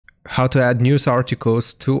how to add news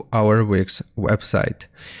articles to our Wix website.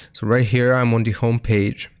 So right here I'm on the home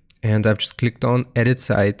page and I've just clicked on edit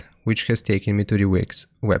site, which has taken me to the Wix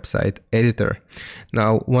website editor.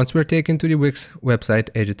 Now once we're taken to the Wix website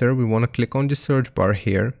editor, we want to click on the search bar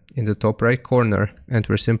here in the top right corner and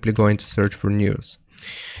we're simply going to search for news.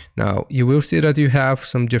 Now you will see that you have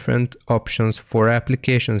some different options for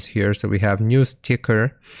applications here. So we have news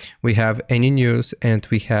ticker, we have any news, and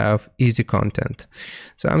we have easy content.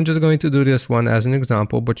 So I'm just going to do this one as an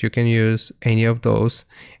example, but you can use any of those,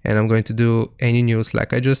 and I'm going to do any news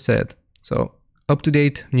like I just said. So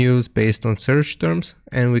up-to-date news based on search terms,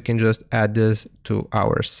 and we can just add this to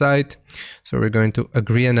our site. So we're going to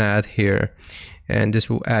agree and add here, and this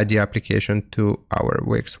will add the application to our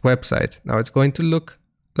Wix website. Now it's going to look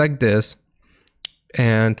like this,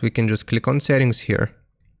 and we can just click on settings here.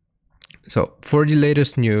 So for the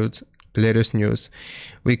latest news,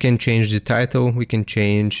 we can change the title, we can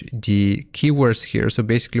change the keywords here. So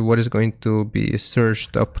basically what is going to be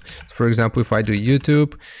searched up. For example, if I do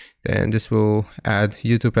YouTube, then this will add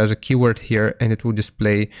YouTube as a keyword here, and it will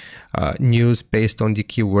display news based on the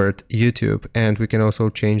keyword YouTube. And we can also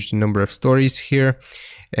change the number of stories here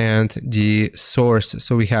and the source.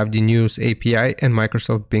 So we have the News API and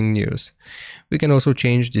Microsoft Bing News. We can also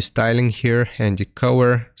change the styling here and the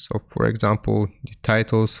color. So for example, the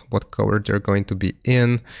titles, what color they're going to be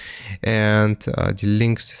in, and the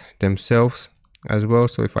links themselves as well.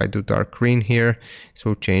 So if I do dark green here, this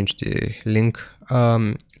will change the link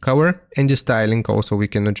color, and the styling also we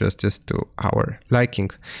can adjust this to our liking.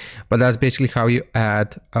 But that's basically how you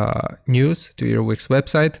add news to your Wix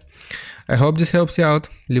website. I hope this helps you out.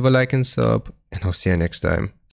 Leave a like and sub, and I'll see you next time.